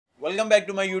Welcome back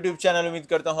to my YouTube channel. उम्मीद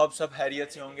करता हूँ आप सब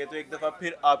हैरियत से होंगे। तो एक दफ़ा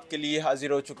फिर आपके लिए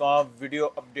हाजिर हो चुका हूँ वीडियो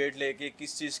अपडेट लेके।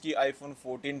 किस चीज़ की? आईफोन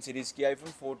 14 सीरीज़ की।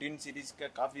 आईफोन 14 सीरीज़ का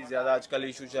काफ़ी ज़्यादा आजकल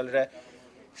इशू चल रहा है,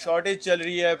 शॉर्टेज चल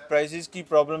रही है, प्राइसेस की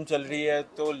प्रॉब्लम चल रही है।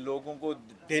 तो लोगों को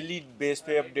डेली बेस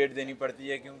पे अपडेट देनी पड़ती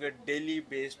है क्योंकि डेली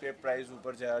बेस पे प्राइस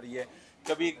ऊपर जा रही है,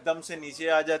 कभी एकदम से नीचे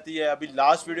आ जाती है। अभी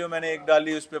लास्ट वीडियो मैंने एक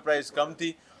डाली, उस पर प्राइस कम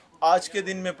थी, आज के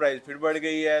दिन में प्राइस फिर बढ़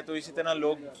गई है। तो इसी तरह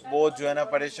लोग बहुत जो है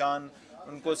ना परेशान,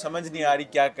 उनको समझ नहीं आ रही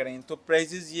क्या करें। तो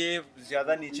प्राइसेस ये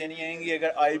ज़्यादा नीचे नहीं आएंगी,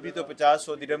 अगर आई भी तो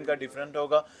 50-100 दिरहम का डिफरेंट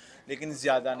होगा, लेकिन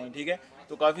ज़्यादा नहीं। ठीक है,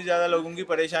 तो काफ़ी ज़्यादा लोगों की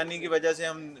परेशानी की वजह से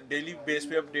हम डेली बेस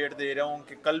पे अपडेट दे रहा हूँ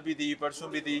कि कल भी दी,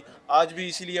 परसों भी दी, आज भी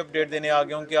इसीलिए अपडेट देने आ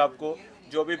गया हूँ कि आपको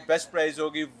जो भी बेस्ट प्राइस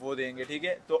होगी वो देंगे। ठीक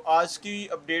है, तो आज की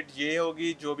अपडेट ये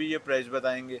होगी, जो भी ये प्राइस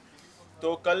बताएंगे।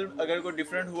 तो कल अगर कोई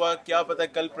डिफरेंट हुआ, क्या पता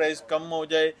कल प्राइस कम हो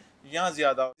जाए या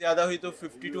ज़्यादा हुई तो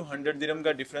 50 to 100 दिरहम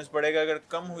का डिफरेंस पड़ेगा, अगर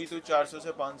कम हुई तो 400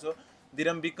 से 500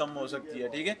 दिरहम भी कम हो सकती है।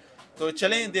 ठीक है, तो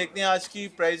चलें देखते हैं आज की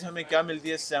प्राइस हमें क्या मिलती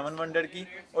है 7 वंडर की।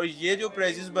 और ये जो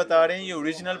प्राइसेस बता रहे हैं ये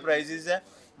ओरिजिनल प्राइसेस है,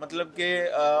 मतलब कि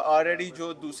ऑलरेडी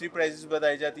जो दूसरी प्राइसेस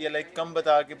बताई जाती है, लाइक कम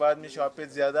बता के बाद में शॉप पे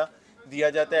ज़्यादा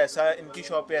दिया जाता है, ऐसा इनकी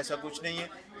शॉप पे ऐसा कुछ नहीं है।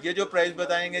 ये जो प्राइस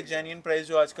बताएंगे जेन्युइन प्राइस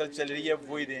जो आजकल चल रही है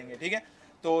वही देंगे। ठीक है,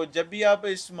 तो जब भी आप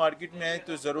इस मार्केट में आए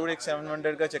तो ज़रूर एक 7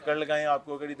 वंडर का चक्कर लगाएं।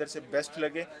 आपको अगर इधर से बेस्ट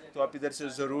लगे तो आप इधर से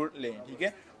ज़रूर लें। ठीक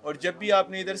है, और जब भी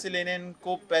आपने इधर से लेने,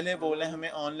 इनको पहले बोलें हमें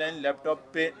ऑनलाइन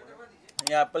लैपटॉप पे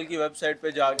या एप्पल की वेबसाइट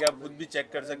पे जाके आप खुद भी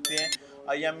चेक कर सकते हैं।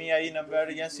 IMEI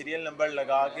नंबर या सीरियल नंबर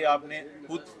लगा के आपने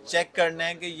खुद चेक करना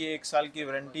है कि ये 1 साल की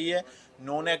वारंटी है,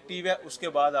 नॉन एक्टिव है, उसके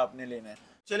बाद आपने लेना है।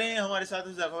 चलें हमारे साथ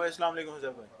हुज़ैफ़ा भाई। अस्सलाम वालेकुम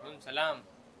हुज़ैफ़ा भाई। सलाम।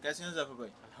 कैसे हैं हुज़ैफ़ा भाई?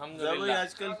 हुज़ैफ़ा भाई अल्हम्दुलिल्लाह।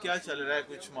 आजकल क्या चल रहा है?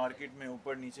 कुछ मार्केट में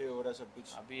ऊपर नीचे हो रहा है सब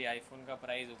कुछ? अभी आईफोन का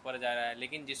प्राइस ऊपर जा रहा है,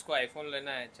 लेकिन जिसको आईफोन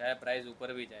लेना है चाहे प्राइस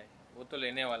ऊपर भी जाए वो तो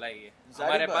लेने वाला ही है।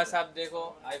 हमारे पास आप देखो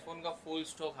आईफोन का फुल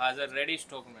स्टॉक हाजिर रेडी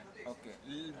स्टॉक में। ओके,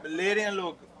 ले रहे हैं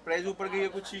लोग, प्राइस ऊपर गई है,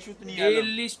 कुछ इशू तो नहीं है?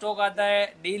 डेली स्टॉक आता है,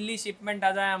 डेली शिपमेंट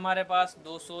आता है हमारे पास।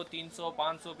 200 300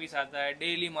 500 पीस आता है,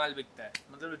 डेली माल बिकता है।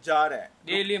 मतलब जा रहा है,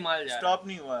 डेली माल जा रहा स्टॉप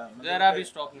नहीं हुआ है? है, मतलब जरा भी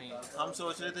स्टॉक नहीं है। हम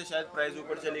सोच रहे थे शायद प्राइस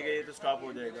ऊपर चली गई तो स्टॉप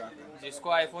हो जाएगा। जिसको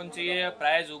आईफोन चाहिए,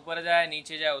 प्राइस ऊपर जाए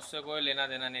नीचे जाए उससे कोई लेना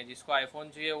देना नहीं। जिसको आईफोन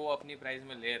चाहिए वो अपनी प्राइस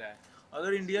में ले रहा है।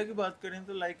 अगर इंडिया की बात करें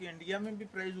तो लाइक इंडिया में भी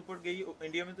प्राइस ऊपर गई,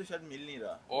 इंडिया में तो शायद मिल नहीं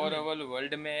रहा। ओवरऑल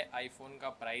वर्ल्ड में आईफोन का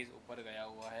प्राइस ऊपर गया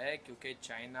हुआ है क्योंकि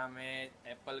चाइना में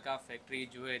एप्पल का फैक्ट्री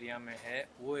जो एरिया में है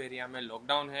वो एरिया में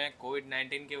लॉकडाउन है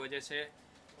कोविड-19 की वजह से,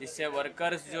 जिससे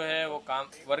वर्कर्स जो है वो काम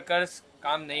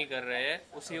नहीं कर रहे हैं।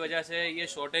 उसी वजह से ये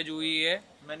शॉर्टेज हुई है,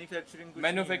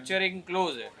 मैन्युफैक्चरिंग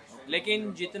क्लोज है।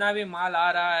 लेकिन जितना भी माल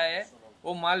आ रहा है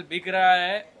वो माल बिक रहा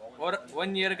है और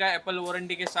 1 ईयर का एप्पल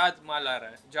वारंटी के साथ माल आ रहा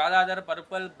है। ज़्यादातर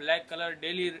purple black colour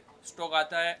daily stock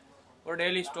आता है और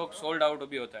डेली स्टॉक सोल्ड आउट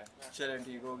भी होता है। चलें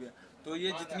ठीक हो गया। तो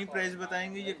ये जितनी प्राइस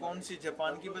बताएंगे ये कौन सी,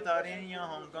 जापान की बता रहे हैं या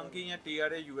हांगकांग की या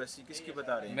TRA USC किसकी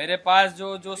बता रहे हैं? मेरे पास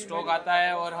जो स्टॉक आता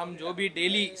है और हम जो भी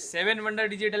डेली 7 वंडर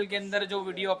डिजिटल के अंदर जो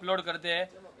वीडियो अपलोड करते हैं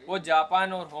वो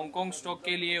जापान और हांगकांग स्टॉक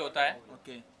के लिए होता है।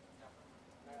 ओके,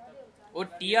 और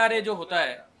TRA जो होता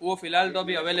है वो फिलहाल तो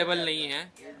अभी अवेलेबल नहीं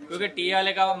है क्योंकि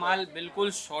TRA का माल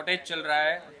बिल्कुल शॉर्टेज चल रहा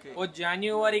है। वो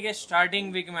जनवरी के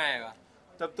स्टार्टिंग वीक में आएगा,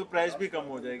 तब तो प्राइस भी कम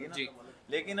हो जाएगी ना जी।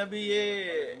 लेकिन अभी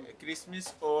ये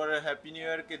क्रिसमस और हैप्पी न्यू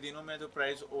ईयर के दिनों में तो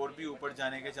प्राइस और भी ऊपर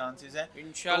जाने के चांसेस हैं।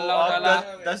 इंशाल्लाह तो ताला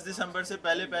आप 10 दिसंबर से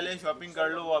पहले शॉपिंग कर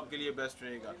लो, वो आपके लिए बेस्ट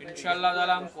रहेगा। इंशाल्लाह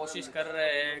ताला हम कोशिश कर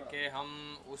रहे हैं कि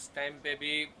हम उस टाइम पे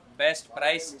भी बेस्ट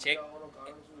प्राइस चेक,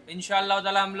 इंशाल्लाह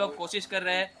ताला हम लोग कोशिश कर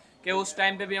रहे हैं कि उस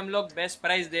टाइम पे भी हम लोग बेस्ट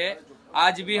प्राइस दे।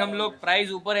 आज भी हम लोग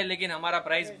प्राइस ऊपर है लेकिन हमारा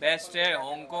प्राइस बेस्ट है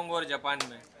हांगकांग और जापान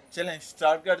में। चलें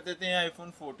स्टार्ट कर देते हैं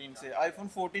आईफोन 14 से। आईफोन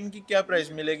 14 की क्या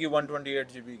प्राइस मिलेगी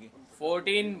 128 GB की?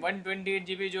 128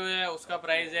 GB जो है उसका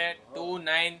प्राइस है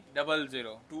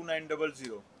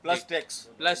 2900 प्लस टैक्स।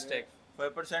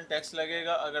 5% टैक्स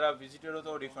लगेगा, अगर आप विजिटर हो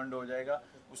तो रिफंड हो जाएगा,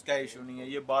 उसका इशू नहीं है।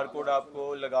 ये बार कोड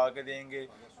आपको लगा के देंगे।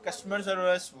 कस्टमर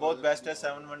सर्विस बहुत बेस्ट है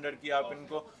 7 वंडर की, आप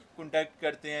इनको कॉन्टैक्ट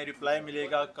करते हैं, रिप्लाई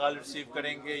मिलेगा, कॉल रिसीव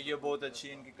करेंगे, ये बहुत अच्छी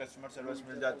इनकी कस्टमर सर्विस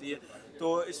मिल जाती है।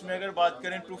 तो इसमें अगर बात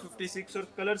करें 256 और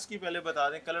कलर्स की पहले बता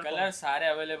दें। कलर सारे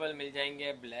अवेलेबल मिल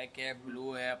जाएंगे, ब्लैक है,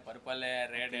 ब्लू है, पर्पल है,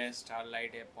 रेड है,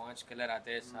 स्टारलाइट है। 5 कलर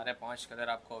आते हैं, सारे 5 कलर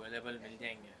आपको अवेलेबल मिल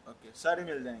जाएंगे। ओके, सारे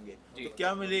मिल जाएंगे। तो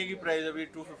क्या मिलेगी प्राइस अभी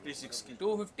 256 की?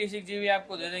 256 GB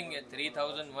आपको दे देंगे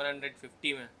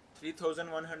 3150 में।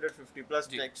 3150 प्लस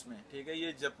टैक्स में। ठीक है,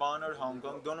 ये जापान और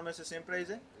हांगकांग दोनों में से सेम प्राइस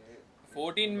है।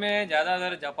 14 में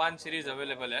ज़्यादातर जापान सीरीज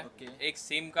अवेलेबल है। एक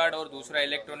सिम कार्ड और दूसरा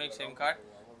इलेक्ट्रॉनिक सिम कार्ड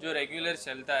जो रेगुलर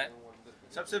चलता है।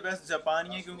 सबसे बेस्ट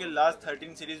जापान ही है क्योंकि लास्ट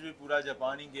 13 सीरीज भी पूरा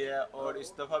जापान ही गया है और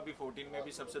इस दफ़ा भी 14 में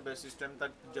भी सबसे बेस्ट सिस्टम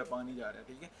तक जापान ही जा रहा है।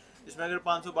 ठीक है, इसमें अगर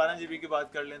 512 GB की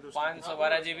बात कर लें तो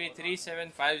 512 GB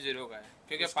 3750 का है,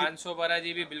 क्योंकि 512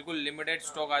 GB बिल्कुल लिमिटेड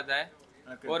स्टॉक आता है।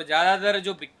 और ज्यादातर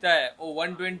जो बिकता है वो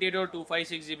 128 और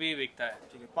 256 GB बिकता है।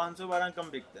 ठीक है, 512 कम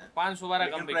बिकता है, 512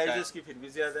 कम बिकता है। प्राइस की फिर भी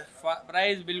ज्यादा है।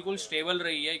 प्राइस बिल्कुल स्टेबल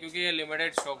रही है क्योंकि ये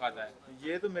लिमिटेड स्टॉक आता है।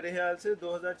 ये तो मेरे ख्याल से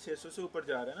 2600 से ऊपर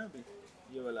जा रहा है ना अभी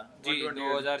ये वाला जी,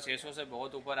 2600 से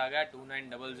बहुत ऊपर आ गया,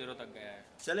 2900 तक गया है।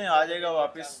 चलें आ जाएगा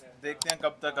वापस, देखते हैं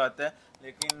कब तक आता है।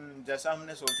 लेकिन जैसा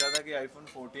हमने सोचा था कि आईफोन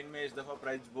 14 में इस दफ़ा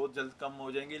प्राइस बहुत जल्द कम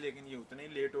हो जाएंगे, लेकिन ये उतना ही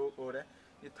लेट हो रहा है।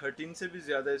 ये 13 से भी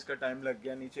ज़्यादा इसका टाइम लग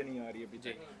गया, नीचे नहीं आ रही अभी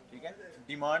तक। ठीक है,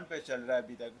 डिमांड पे चल रहा है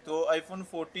अभी तक। तो आईफोन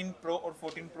 14 प्रो और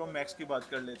 14 प्रो मैक्स की बात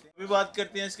कर लेते हैं। अभी बात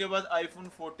करते हैं इसके बाद आईफोन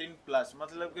 14 प्लस,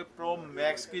 मतलब कि प्रो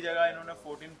मैक्स की जगह इन्होंने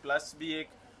 14 प्लस भी एक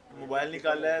मोबाइल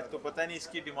निकाला है। तो पता नहीं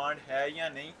इसकी डिमांड है या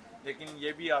नहीं, लेकिन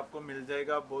ये भी आपको मिल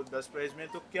जाएगा बहुत बेस्ट प्राइस में।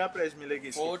 तो क्या प्राइस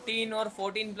मिलेगी 14 और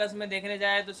 14 प्लस में देखने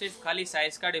जाए तो सिर्फ खाली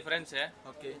साइज का डिफरेंस है।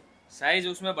 ओके, साइज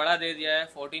उसमें बड़ा दे दिया है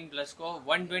 14 प्लस को।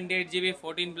 128 GB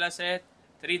 14 प्लस है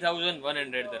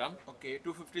 3100 दिरहम। ओके,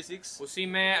 256। उसी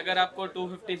में अगर आपको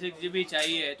 256 GB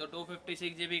चाहिए तो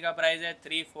 256 GB का प्राइस है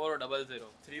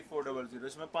 3400। 3400।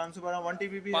 इसमें 512 1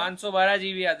 TB भी 512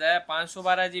 GB आता है।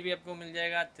 512 GB आपको मिल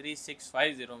जाएगा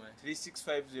 3650 में।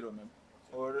 3650 में।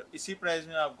 और इसी प्राइस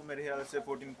में आपको मेरे ख्याल से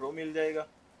 14 प्रो मिल जाएगा।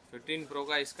 15 प्रो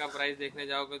का इसका प्राइस देखने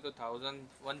जाओगे तो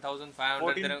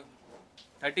 1500 दिरहम।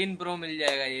 13 प्रो मिल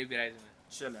जाएगा ये प्राइस में।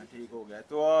 चलो ठीक हो गया।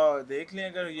 तो देख लें,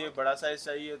 अगर ये बड़ा साइज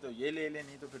चाहिए तो ये ले लें,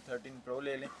 नहीं तो फिर 13 प्रो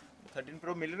ले लें। 13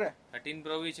 प्रो मिल रहा है, 13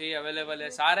 प्रो भी चाहिए, अवेलेबल है।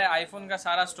 सारे आईफोन का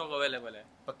सारा स्टॉक अवेलेबल है,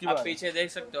 पक्की आप बात पीछे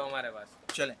देख सकते हो हमारे पास।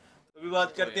 चलें अभी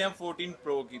बात करते हैं 14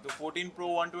 प्रो की। तो 14 प्रो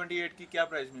 128 की क्या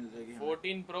प्राइस मिल जाएगी?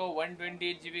 14 प्रो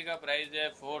 128 GB का प्राइस है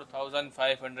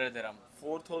 4500 दिरहम।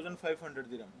 4500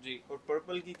 दिरहम जी। और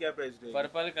पर्पल की क्या प्राइस रहेगी?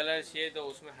 पर्पल कलर चाहिए तो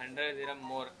उसमें 100 दिरहम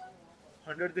मोर,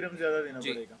 100 दिरहम ज्यादा देना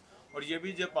पड़ेगा। और ये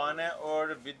भी जापान है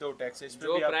और विदाउट टैक्स।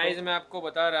 जो प्राइस मैं आपको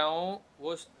बता रहा हूँ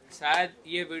वो शायद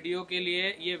ये वीडियो के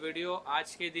लिए, ये वीडियो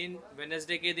आज के दिन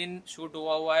वेडनेसडे के दिन शूट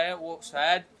हुआ है, वो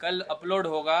शायद कल अपलोड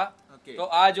होगा। तो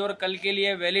आज और कल के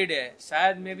लिए वैलिड है।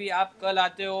 शायद में भी आप कल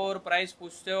आते हो और प्राइस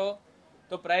पूछते हो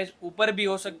तो प्राइस ऊपर भी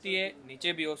हो सकती है,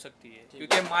 नीचे भी हो सकती है,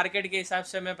 क्योंकि मार्केट के हिसाब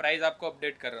से मैं प्राइस आपको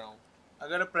अपडेट कर रहा हूँ।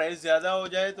 अगर प्राइस ज़्यादा हो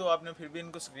जाए तो आपने फिर भी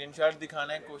इनको स्क्रीनशॉट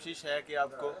दिखाना है। कोशिश है कि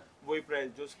आपको वही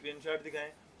प्राइस जो स्क्रीनशॉट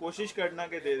दिखाएं, कोशिश करना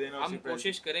कि दे देना। हम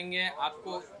कोशिश करेंगे,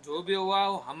 आपको जो भी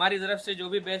हुआ हमारी तरफ से जो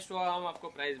भी बेस्ट हुआ हम आपको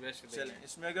प्राइस बेस्ट देंगे। चलें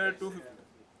इसमें अगर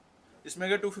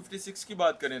 256 की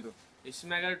बात करें तो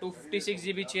इसमें अगर 256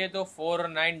 GB चाहिए तो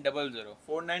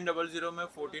 4900 में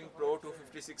 14 प्रो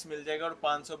 256 मिल जाएगा। और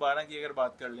 512 की अगर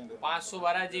बात कर लें तो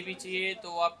 512 GB चाहिए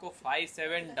तो आपको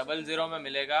 5700 में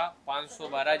मिलेगा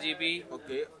 512 GB।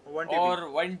 ओके, और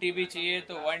 1 TB चाहिए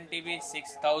तो 1 TB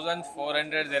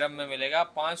 6400 दिरहम में मिलेगा।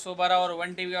 512 और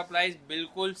 1 TB का प्राइस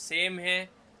बिल्कुल सेम है,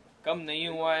 कम नहीं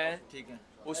हुआ है। ठीक है,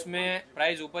 उसमें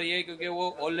प्राइस ऊपर ये है क्योंकि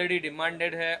वो ऑलरेडी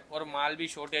डिमांडेड है और माल भी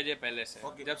शॉर्टेज है पहले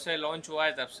से। जब से लॉन्च हुआ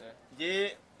है तब से।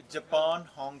 ये जापान,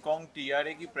 हांगकांग,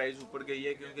 TRA की प्राइस ऊपर गई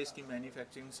है क्योंकि इसकी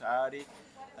मैन्युफैक्चरिंग सारी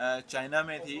चाइना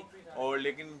में थी। और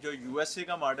लेकिन जो USA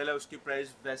का मॉडल है उसकी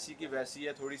प्राइस वैसी की वैसी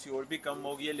है, थोड़ी सी और भी कम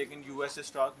हो गई है, लेकिन USA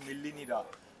स्टॉक मिल ही नहीं रहा।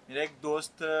 मेरा एक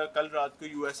दोस्त कल रात को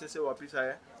USA से वापस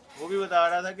आया, वो भी बता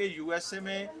रहा था कि USA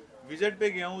में विजिट पे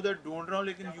गया हूँ, उधर ढूंढ रहा हूँ,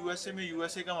 लेकिन USA में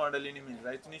USA का मॉडल ही नहीं मिल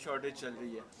रहा, इतनी शॉर्टेज चल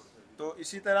रही है। तो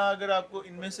इसी तरह अगर आपको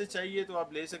इनमें से चाहिए तो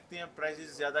आप ले सकते हैं,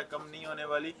 प्राइसेस ज़्यादा कम नहीं होने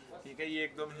वाली। ठीक है, ये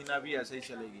 1-2 महीना भी ऐसे ही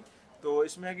चलेगी। तो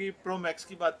इसमें अभी प्रो मैक्स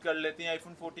की बात कर लेते हैं।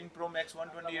 आईफोन 14 प्रो मैक्स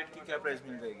 128 की क्या प्राइस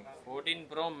मिल जाएगी? 14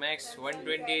 प्रो मैक्स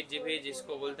 128 GB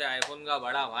जिसको बोलते हैं आईफोन का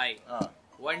बड़ा भाई,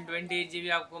 128 GB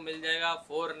आपको मिल जाएगा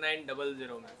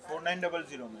 4900 में।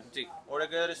 4900 में जी। और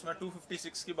अगर इसमें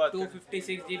 256 की बात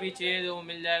 256 GB चाहिए तो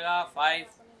मिल जाएगा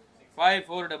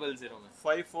 5400 में।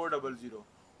 5400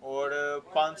 और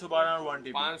 512 और 1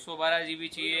 TB 512 GB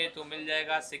चाहिए तो मिल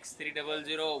जाएगा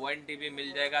 6300। 1 TB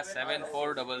मिल जाएगा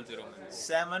 7400 में।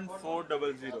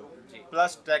 7400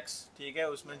 प्लस टैक्स। ठीक है,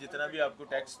 उसमें जितना भी आपको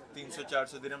टैक्स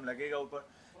 300-400 दिरहम लगेगा ऊपर,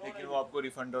 लेकिन वो आपको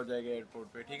रिफंड हो जाएगा एयरपोर्ट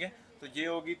पे। ठीक है, तो ये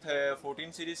होगी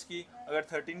 14 सीरीज की। अगर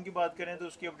 13 की बात करें तो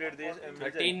उसकी अपडेट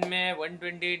 13 में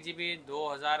 128 GB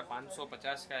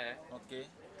 2550 का है। ओके,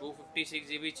 256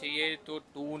 GB चाहिए तो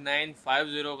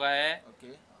 2950 का है। ओके,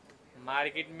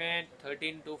 मार्केट में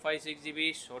 13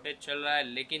 GB शॉर्टेज चल रहा है,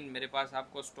 लेकिन मेरे पास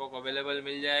आपको स्टॉक अवेलेबल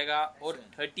मिल जाएगा। और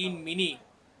 13 मिनी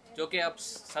जो कि अब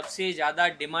सबसे ज़्यादा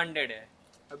डिमांडेड है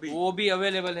अभी, वो भी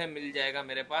अवेलेबल है, मिल जाएगा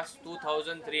मेरे पास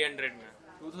 2300 में।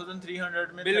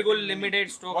 2300 में बिल्कुल लिमिटेड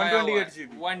स्टॉक है।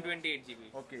 128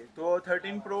 GB। ओके, तो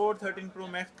 13 प्रो और 13 प्रो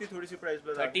मैक्स की थोड़ी सी प्राइस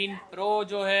बता। 13 प्रो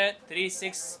जो है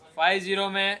 3650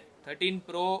 में, 13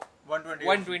 प्रो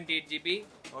 128 GB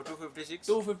और 256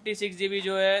 256 GB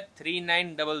जो है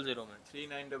 3900 में।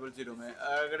 3900 में।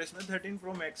 अगर इसमें 13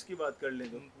 प्रो मैक्स की बात कर लें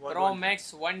तो प्रो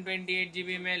मैक्स 128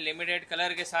 GB में लिमिटेड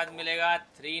कलर के साथ मिलेगा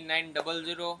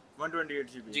 3900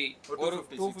 128 GB जी। और और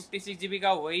 256 GB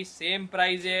का वही सेम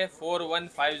प्राइस है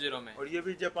 4150 में। और ये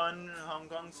भी जापान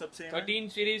हांगकांग सबसे 13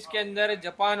 सीरीज के अंदर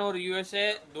जापान और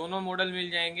यूएसए दोनों मॉडल मिल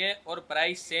जाएंगे और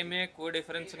प्राइस सेम है, कोई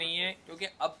डिफरेंस नहीं है, क्योंकि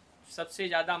अब सबसे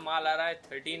ज़्यादा माल आ रहा है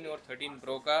 13 और 13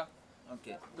 प्रो का।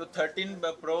 ओके तो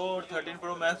 13 प्रो और 13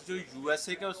 प्रो मैक्स जो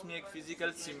यूएसए का उसमें एक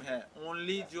फिजिकल सिम है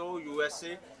ओनली, जो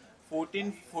यूएसए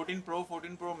 14 प्रो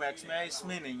 14 प्रो मैक्स में है,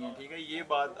 इसमें नहीं है। ठीक है, ये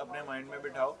बात अपने माइंड में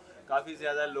बिठाओ। काफ़ी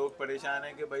ज़्यादा लोग परेशान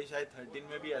हैं कि भाई शायद 13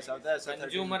 में भी ऐसा होता है, ऐसा 13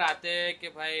 कंज्यूमर आते हैं कि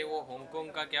भाई वो हांगकांग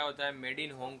का क्या होता है, मेड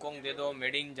इन हांगकांग दे दो,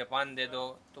 मेड इन जापान दे दो।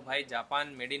 तो भाई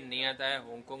जापान मेड इन नहीं आता है,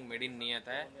 हांगकांग मेड इन नहीं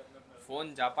आता है।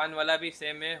 फ़ोन जापान वाला भी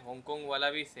सेम है, हांगकांग वाला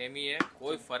भी सेम ही है,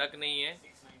 कोई फ़र्क नहीं है।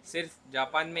 सिर्फ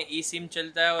जापान में ई सिम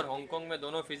चलता है और हांगकांग में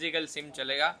दोनों फिजिकल सिम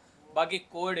चलेगा, बाकी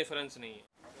कोई डिफरेंस नहीं है।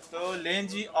 तो लेन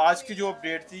जी, आज की जो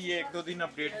अपडेट थी ये 1-2 दिन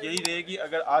अपडेट यही रहेगी।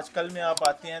 अगर आज कल में आप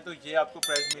आते हैं तो ये आपको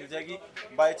प्राइस मिल जाएगी।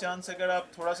 बाय चांस अगर आप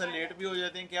थोड़ा सा लेट भी हो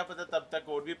जाते हैं, क्या पता तब तक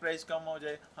और भी प्राइस कम हो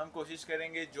जाए। हम कोशिश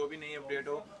करेंगे जो भी नई अपडेट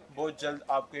हो बहुत जल्द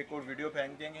आपको एक और वीडियो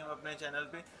फेंक देंगे हम अपने चैनल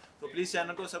पे। तो प्लीज़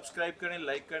चैनल को सब्सक्राइब करें,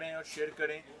 लाइक करें और शेयर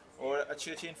करें, और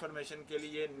अच्छी इन्फॉर्मेशन के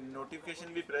लिए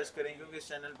नोटिफिकेशन भी प्रेस करें, क्योंकि इस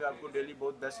चैनल पे आपको डेली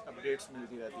बहुत बेस्ट अपडेट्स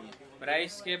मिलती रहती हैं।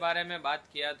 प्राइस के बारे में बात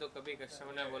किया तो कभी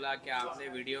कस्टमर ने बोला कि आपने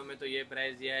वीडियो में तो ये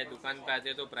प्राइस दिया है, दुकान पे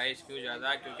आते तो प्राइस क्यों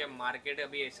ज़्यादा? क्योंकि मार्केट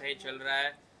अभी ऐसा ही चल रहा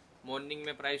है, मॉर्निंग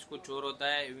में प्राइस कुछ और होता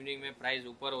है, इवनिंग में प्राइस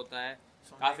ऊपर होता है।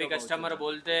 काफ़ी कस्टमर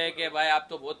बोलते हैं कि भाई आप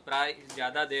तो बहुत प्राइस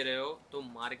ज़्यादा दे रहे हो, तो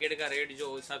मार्केट का रेट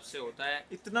जो हिसाब से होता है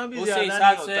इतना भी उस ज़्यादा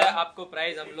हिसाब नहीं से होता। आपको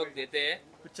प्राइस हम लोग देते हैं।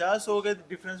 50 हो गए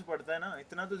डिफरेंस पड़ता है ना,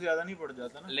 इतना तो ज़्यादा नहीं पड़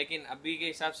जाता ना। लेकिन अभी के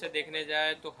हिसाब से देखने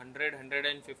जाए तो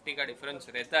 100-150 का डिफरेंस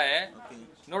रहता है।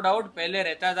 ओके। नो डाउट पहले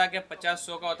रहता था कि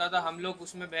 50-100 का होता था, हम लोग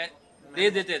उसमें दे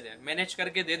देते थे, मैनेज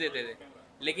करके दे देते थे।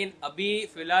 लेकिन अभी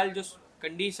फिलहाल जो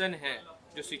कंडीशन है,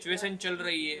 जो सिचुएशन चल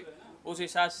रही है, उस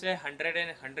हिसाब से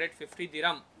 100-150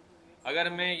 दिरहम अगर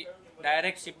मैं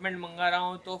डायरेक्ट शिपमेंट मंगा रहा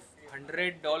हूँ तो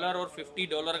 $100 और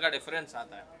 $50 का डिफरेंस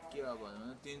आता है। क्या बात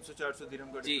है, 300-400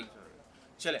 दिरहम का जी। डिफरेंस आ रहा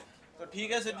है। चले तो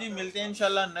ठीक है सर जी, मिलते हैं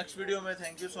इंशाल्लाह नेक्स्ट वीडियो में।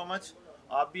 Thank you so much.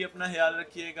 आप भी अपना ख्याल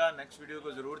रखिएगा, नेक्स्ट वीडियो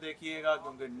को ज़रूर देखिएगा,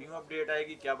 क्योंकि न्यू अपडेट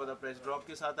आएगी, क्या पता प्राइस ड्रॉप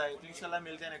के साथ आए। तो इंशाल्लाह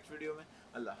मिलते हैं नेक्स्ट वीडियो में।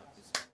 अल्लाह।